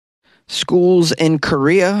Schools in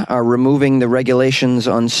Korea are removing the regulations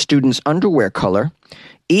on students' underwear color.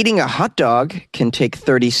 Eating a hot dog can take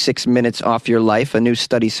 36 minutes off your life, a new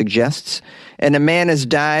study suggests. And a man has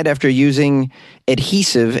died after using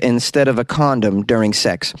adhesive instead of a condom during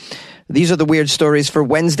sex. These are the weird stories for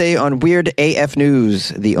Wednesday on Weird AF News,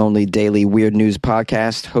 the only daily weird news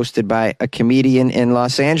podcast hosted by a comedian in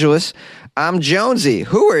Los Angeles. I'm Jonesy.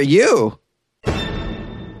 Who are you?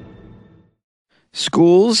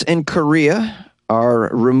 Schools in Korea are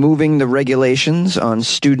removing the regulations on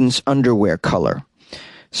students' underwear color.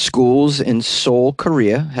 Schools in Seoul,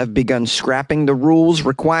 Korea have begun scrapping the rules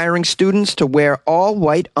requiring students to wear all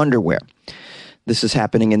white underwear. This is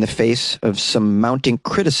happening in the face of some mounting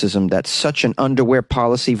criticism that such an underwear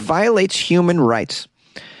policy violates human rights.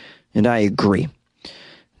 And I agree.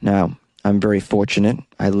 Now, I'm very fortunate.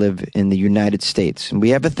 I live in the United States, and we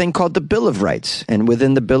have a thing called the Bill of Rights. And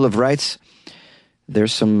within the Bill of Rights,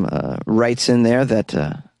 there's some rights in there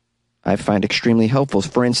that I find extremely helpful.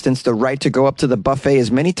 For instance, the right to go up to the buffet as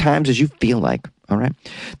many times as you feel like, all right?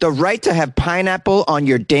 The right to have pineapple on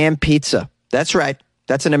your damn pizza. That's right.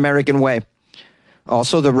 That's an American way.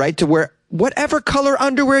 Also, the right to wear whatever color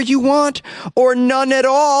underwear you want or none at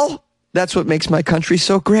all. That's what makes my country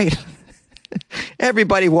so great.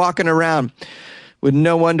 Everybody walking around with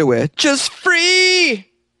no underwear. Just free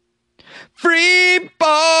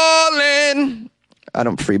balling. I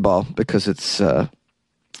don't free ball because it's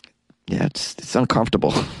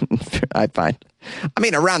uncomfortable. I find. I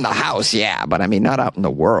mean, around the house, yeah, but I mean, not out in the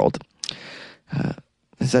world.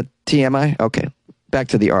 Is that TMI? Okay, back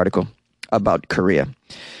to the article about Korea.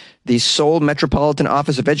 The Seoul Metropolitan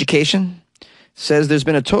Office of Education says there's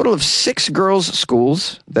been a total of 6 girls'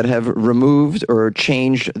 schools that have removed or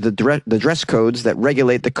changed the dress codes that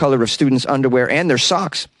regulate the color of students' underwear and their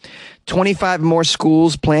socks. 25 more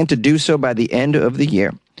schools plan to do so by the end of the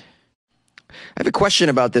year. I have a question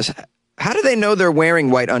about this. How do they know they're wearing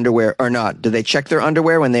white underwear or not? Do they check their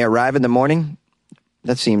underwear when they arrive in the morning?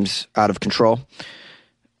 That seems out of control.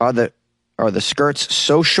 Are the skirts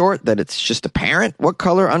so short that it's just apparent what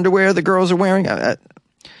color underwear the girls are wearing? I'm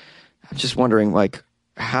just wondering, like,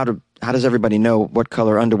 how does everybody know what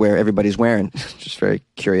color underwear everybody's wearing? Just very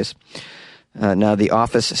curious. Now, the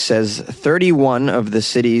office says 31 of the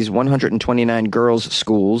city's 129 girls'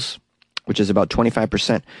 schools, which is about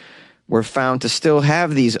 25%, were found to still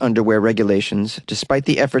have these underwear regulations despite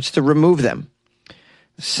the efforts to remove them.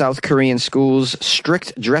 South Korean schools'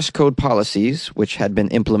 strict dress code policies, which had been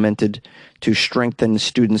implemented to strengthen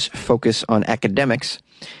students' focus on academics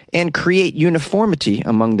and create uniformity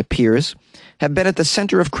among the peers, have been at the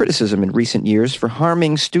center of criticism in recent years for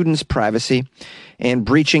harming students' privacy and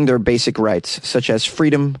breaching their basic rights, such as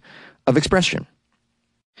freedom of expression.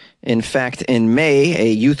 In fact, in May,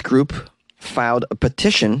 a youth group filed a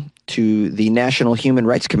petition to the National Human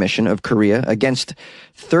Rights Commission of Korea against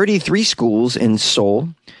 33 schools in Seoul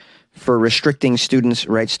for restricting students'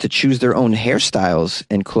 rights to choose their own hairstyles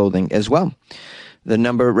and clothing as well. The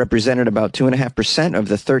number represented about 2.5% of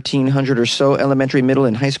the 1,300 or so elementary, middle,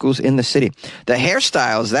 and high schools in the city. The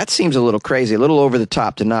hairstyles, that seems a little crazy, a little over the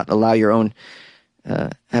top to not allow your own,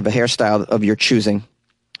 have a hairstyle of your choosing.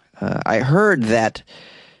 I heard that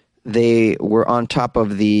they were on top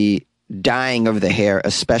of the dyeing of the hair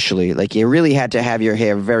especially. Like, you really had to have your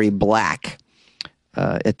hair very black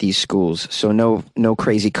at these schools. So no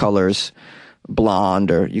crazy colors,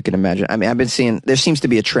 blonde, or you can imagine. I mean, I've been seeing, there seems to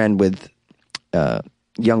be a trend with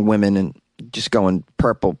young women and just going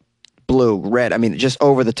purple, blue, red. I mean, just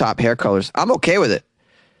over the top hair colors. I'm okay with it.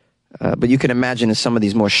 But you can imagine in some of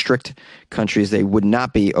these more strict countries, they would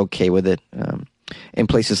not be okay with it. In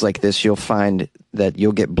places like this, you'll find that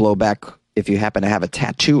you'll get blowback if you happen to have a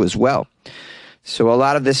tattoo as well. So a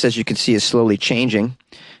lot of this, as you can see, is slowly changing.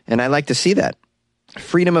 And I like to see that.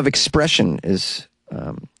 Freedom of expression is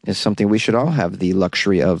something we should all have the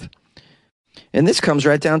luxury of. And this comes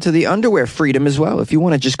right down to the underwear freedom as well. If you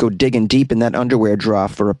want to just go digging deep in that underwear drawer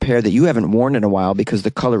for a pair that you haven't worn in a while because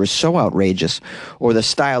the color is so outrageous or the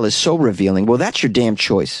style is so revealing, well, that's your damn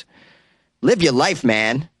choice. Live your life,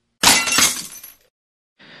 man.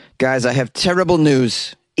 Guys, I have terrible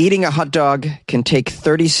news. Eating a hot dog can take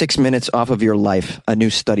 36 minutes off of your life, a new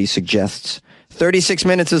study suggests. 36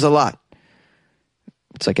 minutes is a lot.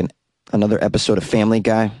 It's like another episode of Family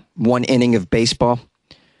Guy, one inning of baseball.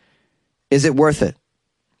 Is it worth it?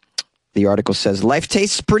 The article says, life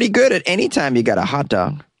tastes pretty good at any time you got a hot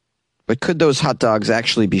dog. But could those hot dogs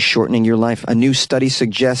actually be shortening your life? A new study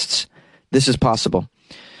suggests this is possible.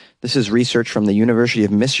 This is research from the University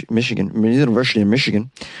of Michigan. University of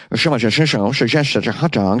Michigan suggests that a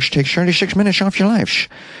hot dog should take 36 minutes off your life.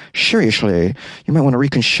 Seriously, you might want to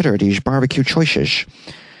reconsider these barbecue choices.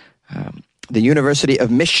 The University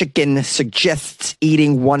of Michigan suggests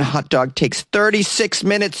eating one hot dog takes 36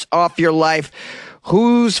 minutes off your life.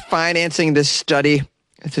 Who's financing this study?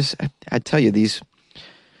 It's just, I tell you, these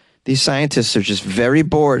scientists are just very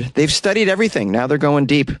bored. They've studied everything. Now they're going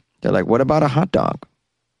deep. They're like, what about a hot dog?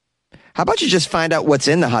 How about you just find out what's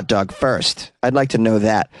in the hot dog first? I'd like to know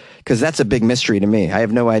that, because that's a big mystery to me. I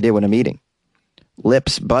have no idea what I'm eating.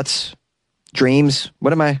 Lips, butts, dreams.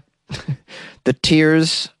 What am I? The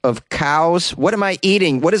tears of cows. What am I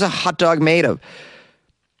eating? What is a hot dog made of?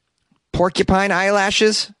 Porcupine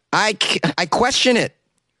eyelashes? I question it.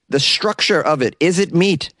 The structure of it. Is it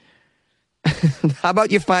meat? How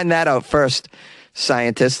about you find that out first,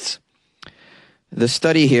 scientists? The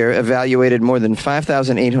study here evaluated more than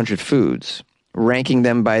 5,800 foods, ranking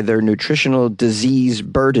them by their nutritional disease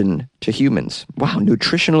burden to humans. Wow,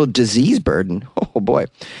 nutritional disease burden. Oh, boy.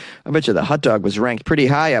 I bet you the hot dog was ranked pretty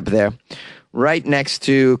high up there, right next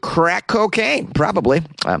to crack cocaine, probably.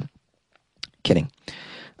 Kidding.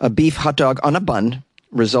 A beef hot dog on a bun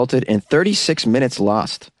resulted in 36 minutes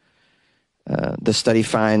lost. The study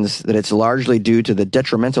finds that it's largely due to the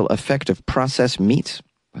detrimental effect of processed meats.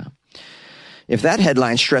 Wow. If that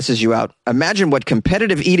headline stresses you out, imagine what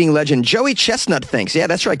competitive eating legend Joey Chestnut thinks. Yeah,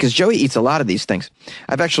 that's right, because Joey eats a lot of these things.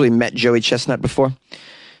 I've actually met Joey Chestnut before.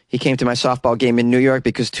 He came to my softball game in New York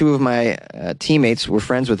because two of my teammates were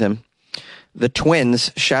friends with him. The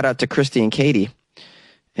twins, shout out to Christy and Katie,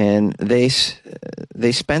 and they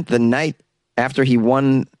spent the night after he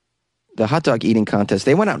won the hot dog eating contest.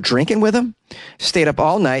 They went out drinking with him, stayed up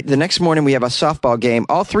all night. The next morning we have a softball game.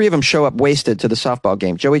 All three of them show up wasted to the softball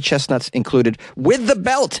game. Joey Chestnut's included with the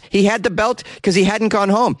belt. He had the belt because he hadn't gone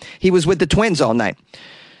home. He was with the twins all night.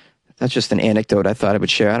 That's just an anecdote I thought I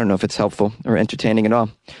would share. I don't know if it's helpful or entertaining at all.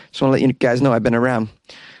 Just want to let you guys know I've been around.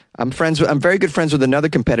 I'm very good friends with another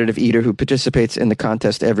competitive eater who participates in the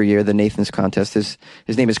contest every year, the Nathan's contest. His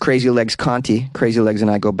name is Crazy Legs Conti. Crazy Legs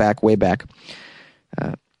and I go back, way back.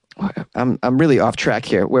 I'm really off track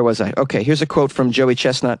here. Where was I? Okay, here's a quote from Joey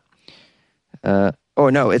Chestnut.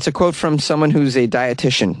 It's a quote from someone who's a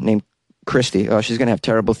dietitian named Christy. Oh, she's going to have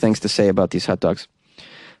terrible things to say about these hot dogs.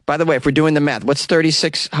 By the way, if we're doing the math, what's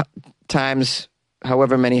 36 times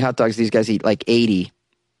however many hot dogs these guys eat? Like 80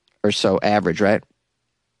 or so average, right?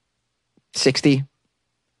 60?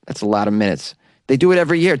 That's a lot of minutes. They do it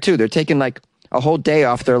every year, too. They're taking like a whole day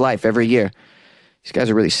off their life every year. These guys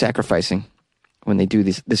are really sacrificing when they do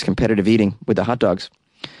this competitive eating with the hot dogs.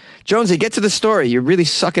 Jonesy, get to the story. You're really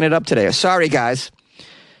sucking it up today. Sorry, guys.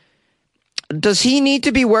 Does he need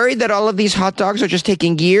to be worried that all of these hot dogs are just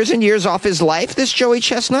taking years and years off his life, this Joey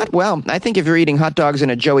Chestnut? Well, I think if you're eating hot dogs in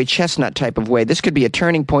a Joey Chestnut type of way, this could be a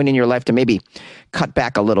turning point in your life to maybe cut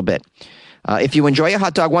back a little bit. If you enjoy a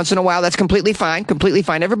hot dog once in a while, that's completely fine, completely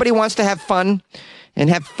fine. Everybody wants to have fun and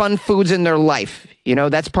have fun foods in their life. You know,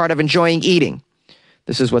 that's part of enjoying eating.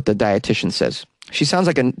 This is what the dietitian says. She sounds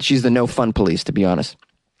like she's the no fun police, to be honest.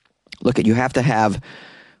 Look, you have to have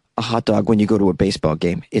a hot dog when you go to a baseball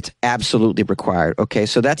game. It's absolutely required. Okay,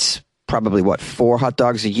 so that's probably 4 hot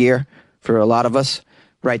dogs a year for a lot of us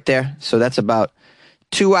right there. So that's about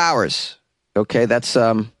 2 hours. Okay, that's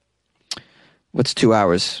what's 2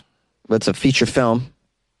 hours? That's a feature film.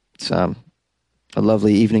 It's a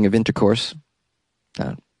lovely evening of intercourse.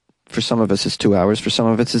 For some of us, it's 2 hours. For some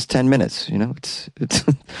of us, it's 10 minutes. You know, it's it's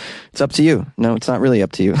up to you. No, it's not really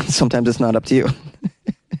up to you. Sometimes it's not up to you.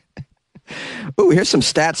 Ooh, here's some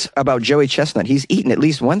stats about Joey Chestnut. He's eaten at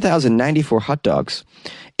least 1,094 hot dogs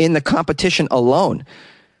in the competition alone.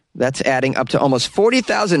 That's adding up to almost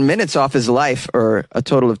 40,000 minutes off his life, or a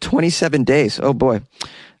total of 27 days. Oh, boy.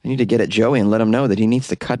 I need to get at Joey and let him know that he needs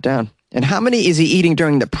to cut down. And how many is he eating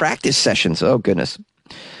during the practice sessions? Oh, goodness.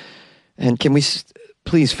 And can we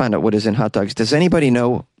please find out what is in hot dogs? Does anybody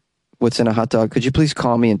know what's in a hot dog? Could you please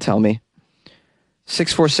call me and tell me?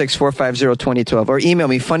 646-450-2012 or email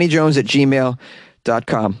me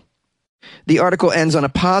funnyjones@gmail.com. The article ends on a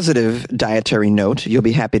positive dietary note. You'll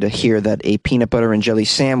be happy to hear that a peanut butter and jelly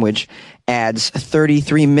sandwich adds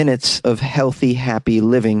 33 minutes of healthy, happy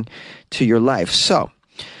living to your life. So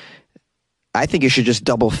I think you should just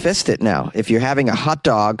double fist it now. If you're having a hot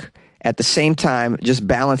dog at the same time, just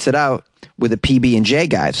balance it out with a PB&J,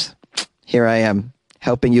 guys. Here I am,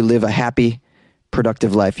 helping you live a happy,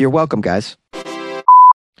 productive life. You're welcome, guys.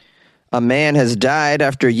 A man has died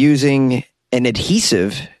after using an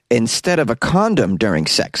adhesive instead of a condom during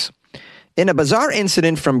sex. In a bizarre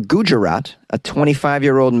incident from Gujarat, a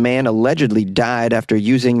 25-year-old man allegedly died after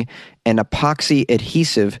using an epoxy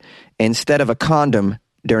adhesive instead of a condom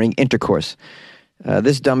during intercourse.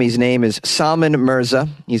 This dummy's name is Salman Mirza.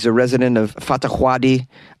 He's a resident of Fatehwadi,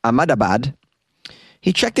 Ahmedabad.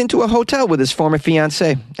 He checked into a hotel with his former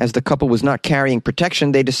fiancée. As the couple was not carrying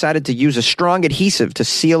protection, they decided to use a strong adhesive to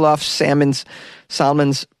seal off Salman's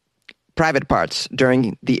private parts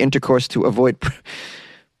during the intercourse to avoid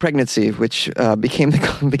pregnancy, which became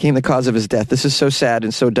the cause of his death. This is so sad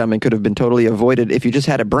and so dumb and could have been totally avoided if you just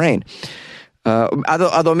had a brain.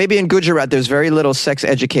 Although maybe in Gujarat there's very little sex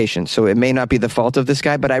education, so it may not be the fault of this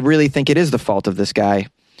guy, but I really think it is the fault of this guy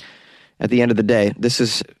at the end of the day. This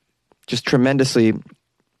is just tremendously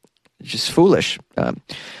just foolish.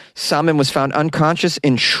 Salman was found unconscious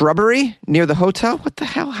in shrubbery near the hotel. What the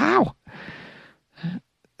hell? How?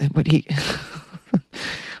 But he...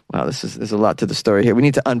 Wow, there's a lot to the story here. We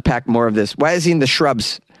need to unpack more of this. Why is he in the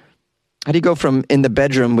shrubs? How do you go from in the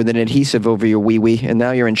bedroom with an adhesive over your wee-wee, and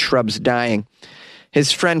now you're in shrubs dying?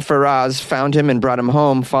 His friend Faraz found him and brought him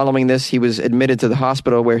home. Following this, he was admitted to the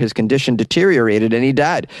hospital where his condition deteriorated and he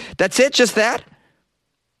died. That's it? Just that?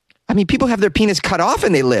 I mean, people have their penis cut off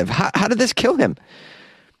and they live. How did this kill him?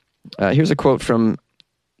 Here's a quote from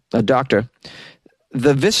a doctor.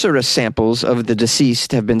 The viscera samples of the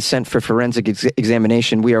deceased have been sent for forensic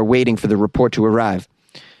examination. We are waiting for the report to arrive.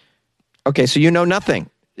 Okay, so you know nothing.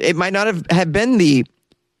 It might not have been the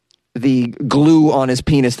glue on his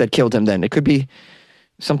penis that killed him then. It could be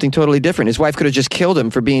something totally different. His wife could have just killed him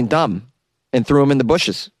for being dumb and threw him in the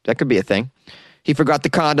bushes. That could be a thing. He forgot the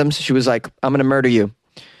condoms. She was like, I'm going to murder you.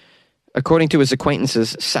 According to his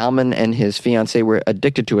acquaintances, Salman and his fiancée were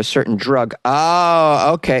addicted to a certain drug.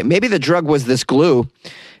 Oh, okay. Maybe the drug was this glue,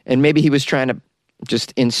 and maybe he was trying to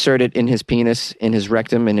just insert it in his penis, in his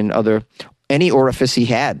rectum, and in any orifice he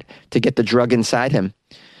had to get the drug inside him.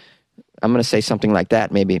 I'm going to say something like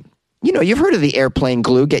that, maybe. You know, you've heard of the airplane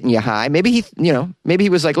glue getting you high. Maybe he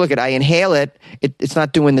was like, look, I inhale it. It's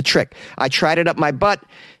not doing the trick. I tried it up my butt.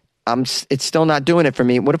 It's still not doing it for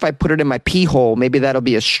me. What if I put it in my pee hole? Maybe that'll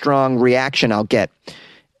be a strong reaction I'll get.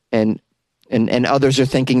 And others are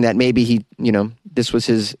thinking that maybe this was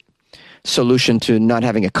his solution to not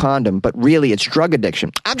having a condom, but really it's drug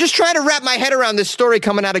addiction. I'm just trying to wrap my head around this story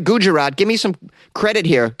coming out of Gujarat. Give me some credit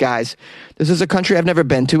here, guys. This is a country I've never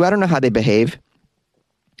been to. I don't know how they behave.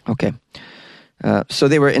 Okay. So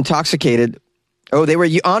they were intoxicated. Oh, they were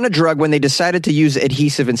on a drug when they decided to use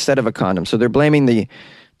adhesive instead of a condom. So they're blaming the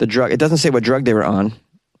drug. It doesn't say what drug they were on.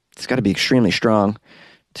 It's got to be extremely strong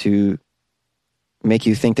to make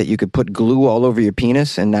you think that you could put glue all over your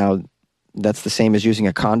penis, and now that's the same as using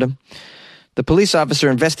a condom. The police officer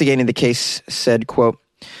investigating the case said, quote,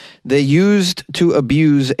 they used to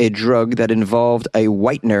abuse a drug that involved a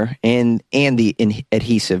whitener and the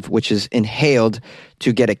adhesive, which is inhaled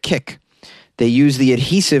to get a kick. They used the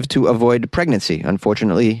adhesive to avoid pregnancy.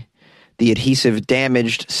 Unfortunately, the adhesive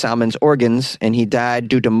damaged Salman's organs, and he died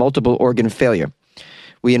due to multiple organ failure.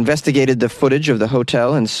 We investigated the footage of the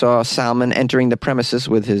hotel and saw Salman entering the premises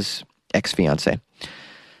with his ex-fiancée.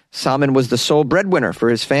 Salman was the sole breadwinner for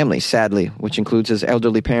his family, sadly, which includes his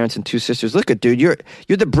elderly parents and two sisters. Look at, dude, you're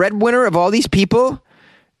the breadwinner of all these people,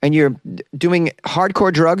 and you're doing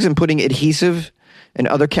hardcore drugs and putting adhesive and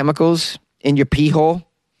other chemicals in your pee hole.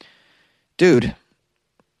 Dude,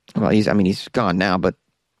 well, he's gone now, but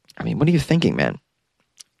I mean, what are you thinking, man?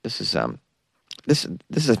 This is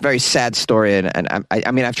a very sad story, and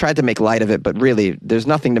I mean, I've tried to make light of it, but really, there's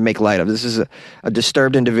nothing to make light of. This is a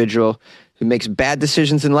disturbed individual who makes bad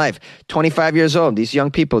decisions in life. 25 years old. These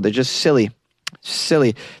young people, they're just silly.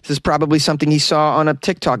 Silly. This is probably something he saw on a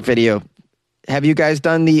TikTok video. Have you guys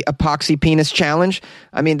done the epoxy penis challenge?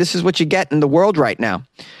 I mean, this is what you get in the world right now.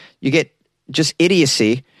 You get just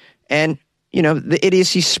idiocy, and, the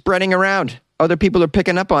idiocy spreading around. Other people are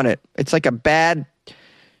picking up on it. It's like a bad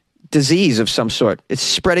disease of some sort. It's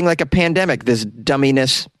spreading like a pandemic, this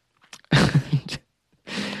dumminess.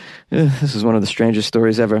 This is one of the strangest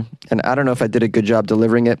stories ever. And I don't know if I did a good job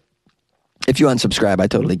delivering it. If you unsubscribe, I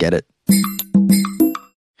totally get it.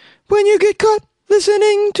 When you get caught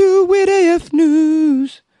listening to Weird AF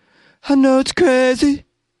News, I know it's crazy,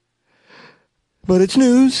 but it's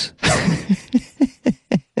news.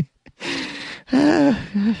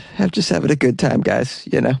 I'm just having a good time, guys.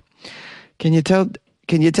 Can you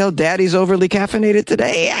tell Daddy's overly caffeinated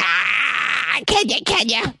today? Can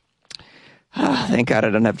you? Oh, thank God I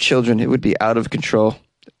don't have children. It would be out of control.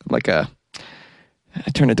 I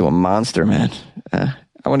turn into a monster, man. I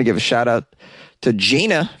want to give a shout out to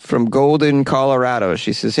Gina from Golden, Colorado.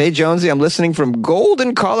 She says, "Hey, Jonesy, I'm listening from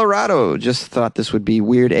Golden, Colorado. Just thought this would be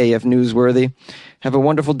Weird AF newsworthy. Have a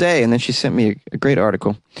wonderful day." And then she sent me a great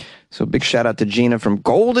article. So big shout out to Gina from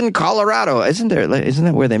Golden, Colorado. Isn't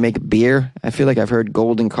that where they make beer? I feel like I've heard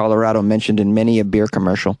Golden, Colorado mentioned in many a beer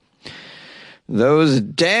commercial. Those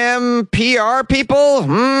damn PR people,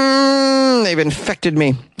 they've infected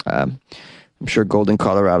me. I'm sure Golden,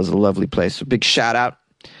 Colorado is a lovely place. So big shout out.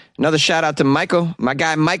 Another shout out to Michael, my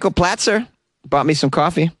guy Michael Platzer, bought me some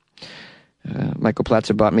coffee. Michael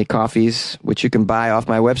Platzer bought me coffees, which you can buy off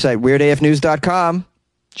my website, weirdafnews.com.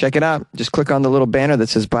 Check it out. Just click on the little banner that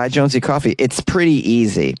says Buy Jonesy Coffee. It's pretty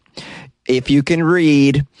easy. If you can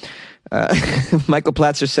read, Michael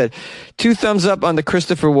Platzer said, 2 thumbs up on the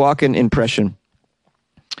Christopher Walken impression.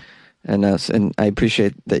 And I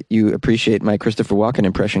appreciate that you appreciate my Christopher Walken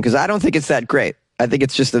impression, because I don't think it's that great. I think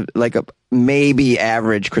it's just a maybe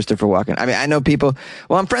average Christopher Walken. I mean, I know people,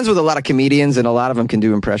 well, I'm friends with a lot of comedians, and a lot of them can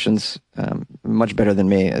do impressions much better than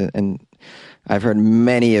me. And I've heard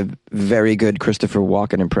many a very good Christopher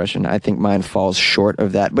Walken impression. I think mine falls short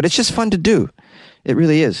of that, but it's just fun to do. It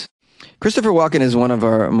really is. Christopher Walken is one of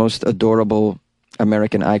our most adorable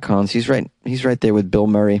American icons. He's right there with Bill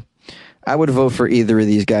Murray. I would vote for either of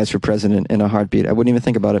these guys for president in a heartbeat. I wouldn't even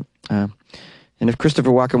think about it. And if Christopher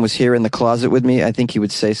Walken was here in the closet with me, I think he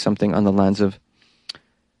would say something on the lines of,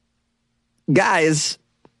 "Guys,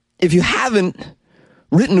 if you haven't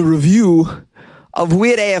written a review of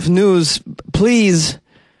Weird AF News, please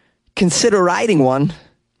consider writing one.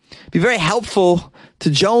 Be very helpful to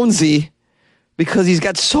Jonesy, because he's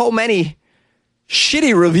got so many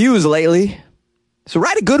shitty reviews lately. So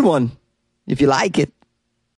write a good one if you like it."